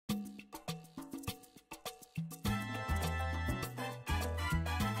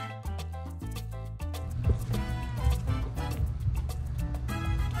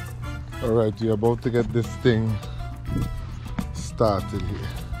Alright, you're about to get this thing started here.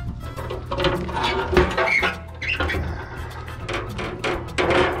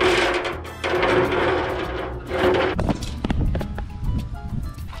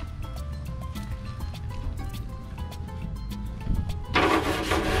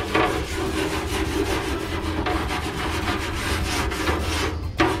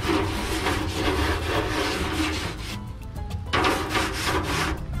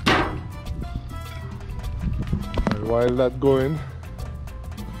 While that's going,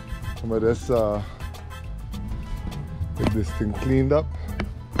 I'm gonna just get this thing cleaned up.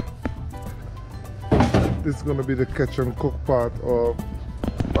 This is gonna be the catch and cook part of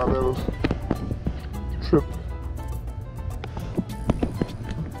my little trip.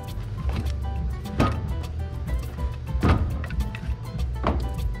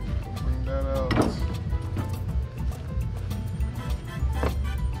 Bring that out.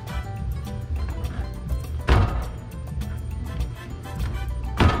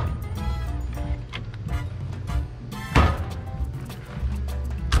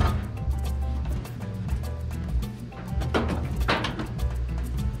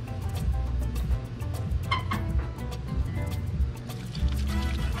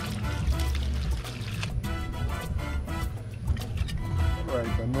 Right,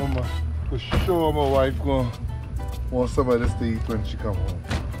 I know for sure my wife gonna want some of this to eat when she come home.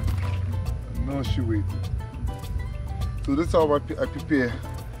 I know she waiting. So this is how I prepare.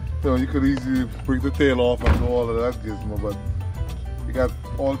 You know, you could easily break the tail off and do all of that gizmo, but we got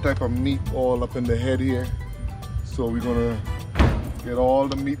all type of meat all up in the head here. So we're gonna get all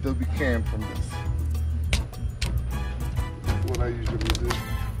the meat that we can from this. That's what I usually do.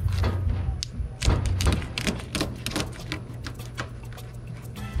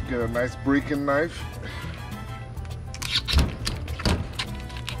 Get a nice breaking knife.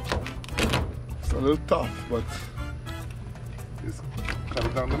 It's a little tough, but just cut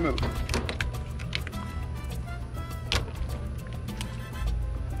it down the middle.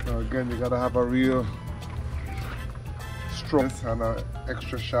 Now again, you gotta have a real strong and an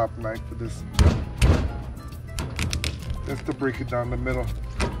extra sharp knife for this. Just to break it down the middle.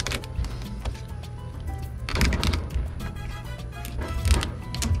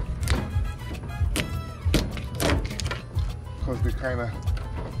 Because they kind of,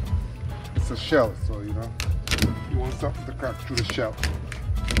 it's a shell, so you know, you want something to crack through the shell.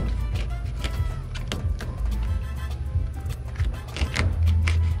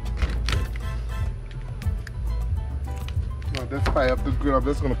 Now let's fire up the grill. I'm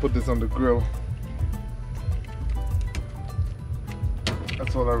just going to put this on the grill.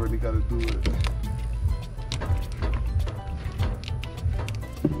 That's all I really got to do with it.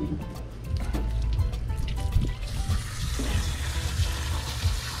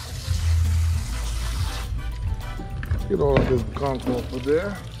 Get all of this gunk over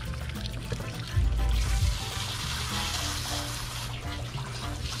there.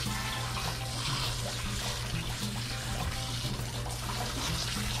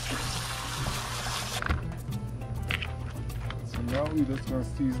 So now we're just gonna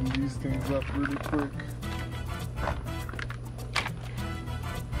season these things up really quick.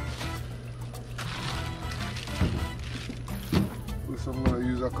 So I'm gonna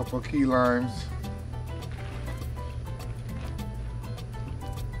use a couple of key limes.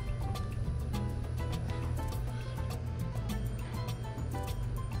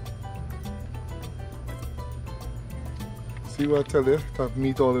 See what I tell you? That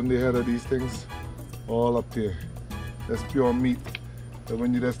meat all in the head of these things, all up here. That's pure meat. And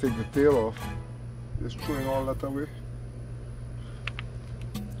when you just take the tail off, just throwing all that away.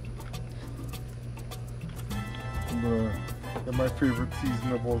 I'm gonna get my favorite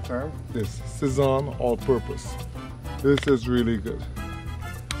seasoning of all time. This Szechuan all-purpose. This is really good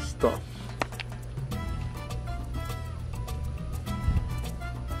stuff.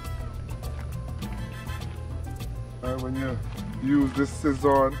 When you use this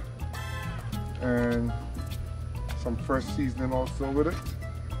Szechuan and some fresh seasoning also with it,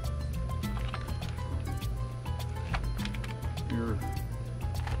 your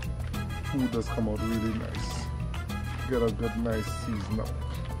food does come out really nice. Get a good nice season up.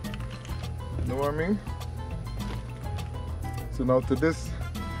 You know what I mean? So now to this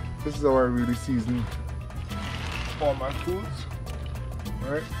is how I really season all my foods.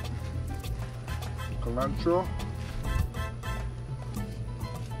 Right? Cilantro.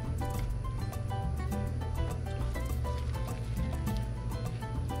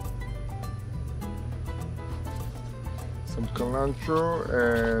 Some cilantro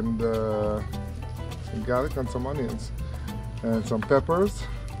and some garlic and some onions and some peppers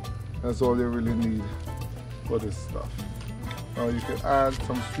That's all you really need for this stuff. Now you can add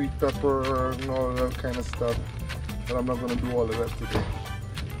some sweet pepper and all that kind of stuff, but I'm not going to do all of that today.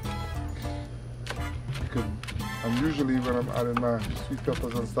 Because I'm usually, when I'm adding my sweet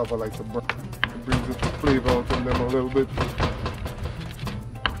peppers and stuff, I like to burn. It brings the flavor out in them a little bit.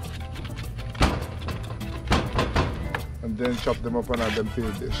 And then chop them up and add them to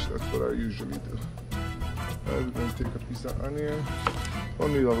a dish. That's what I usually do. I'm going to take a piece of onion.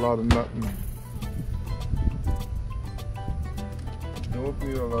 Don't need a lot of nothing. Don't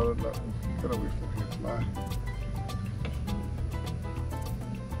need a lot of nothing. Get away from here, fly.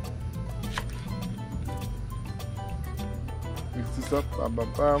 Mix this up, bam,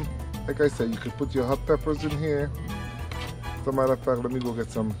 bam, bam. Like I said, you could put your hot peppers in here. As a matter of fact, let me go get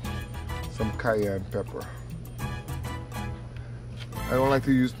some cayenne pepper. I don't like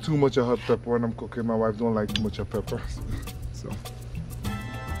to use too much of hot pepper when I'm cooking. My wife don't like too much of pepper. So.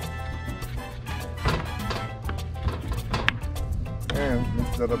 And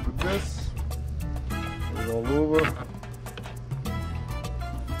mix that up with this. Put it all over.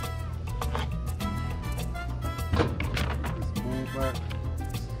 This bowl back.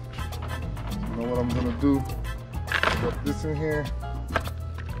 You know what I'm gonna do? Put this in here.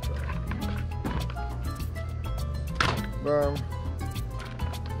 Bam.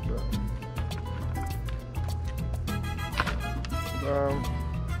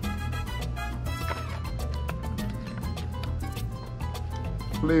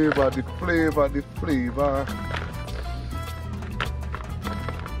 Flavor, the flavor, the flavor.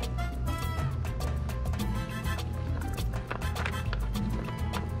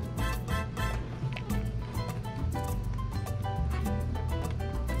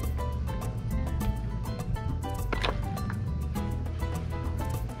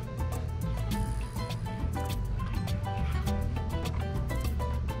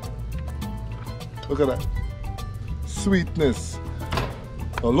 Look at that. Sweetness.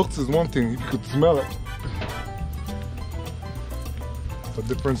 Now looks is one thing, you could smell it. It's a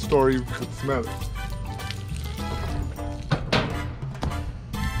different story, you could smell it.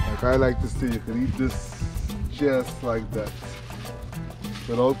 Like I like to say, you could eat this just like that.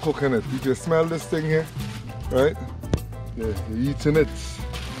 Without cooking it. You can smell this thing here, right? Yeah, you're eating it.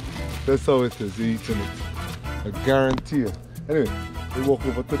 That's how it is, you're eating it. I guarantee you. Anyway, we walk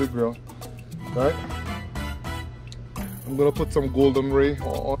over to the grill. Right? I'm gonna put some golden ray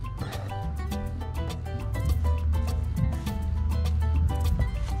on.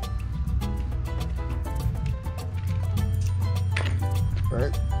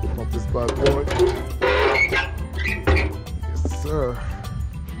 Right? Open up this bad boy. Yes, sir.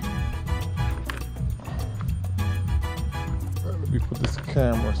 Right, let me put this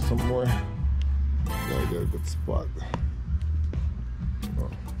camera somewhere. Gotta get a good spot.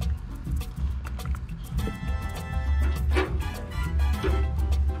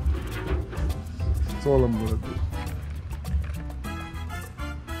 That's all I'm gonna do.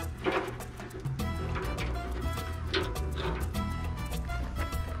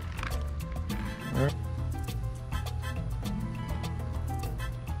 Right.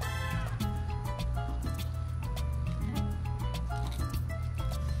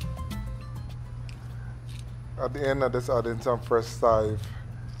 At the end, I just add in some fresh thyme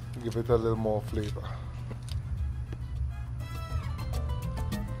to give it a little more flavor.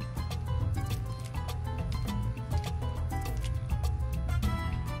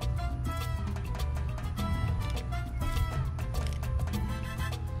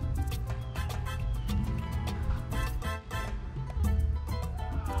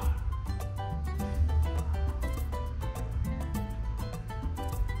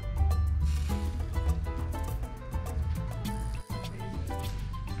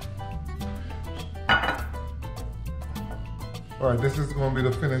 Alright, this is going to be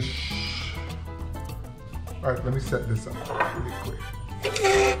the finish. Alright, let me set this up really quick.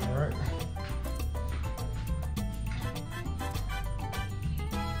 Alright.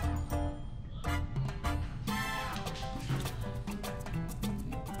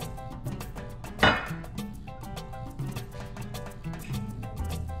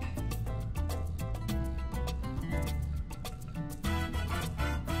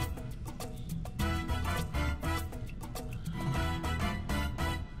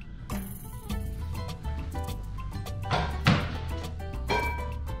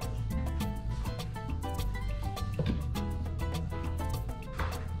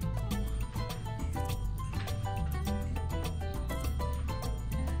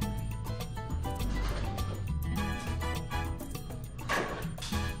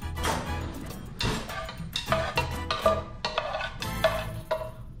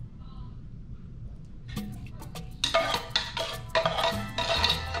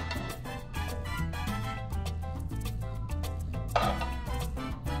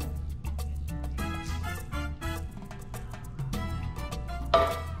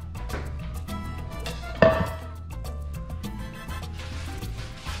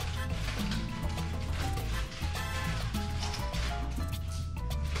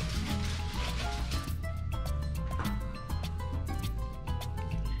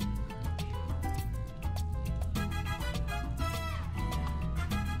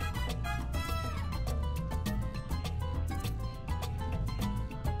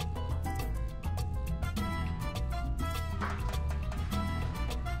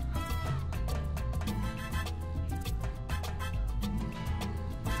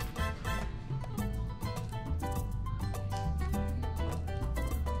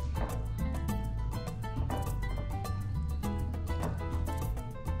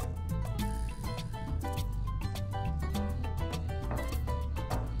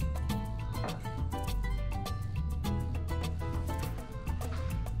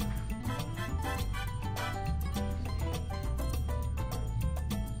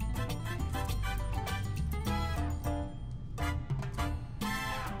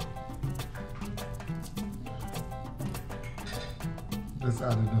 Just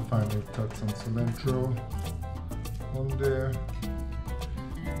added the final touch, some cilantro on there.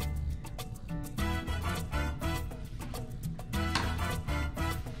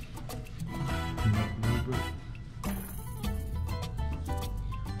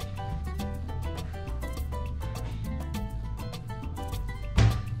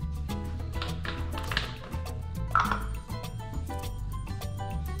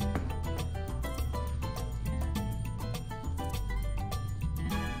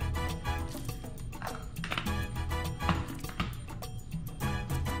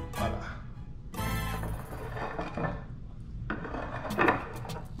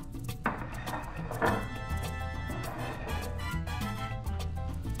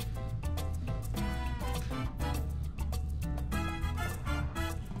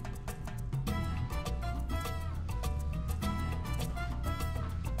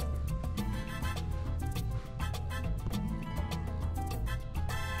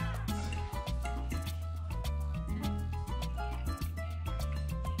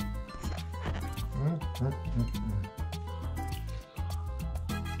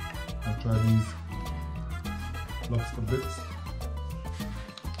 I'll try these lobster bits.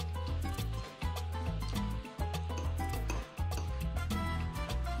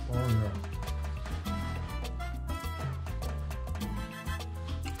 Oh yeah,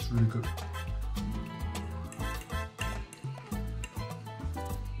 it's really good.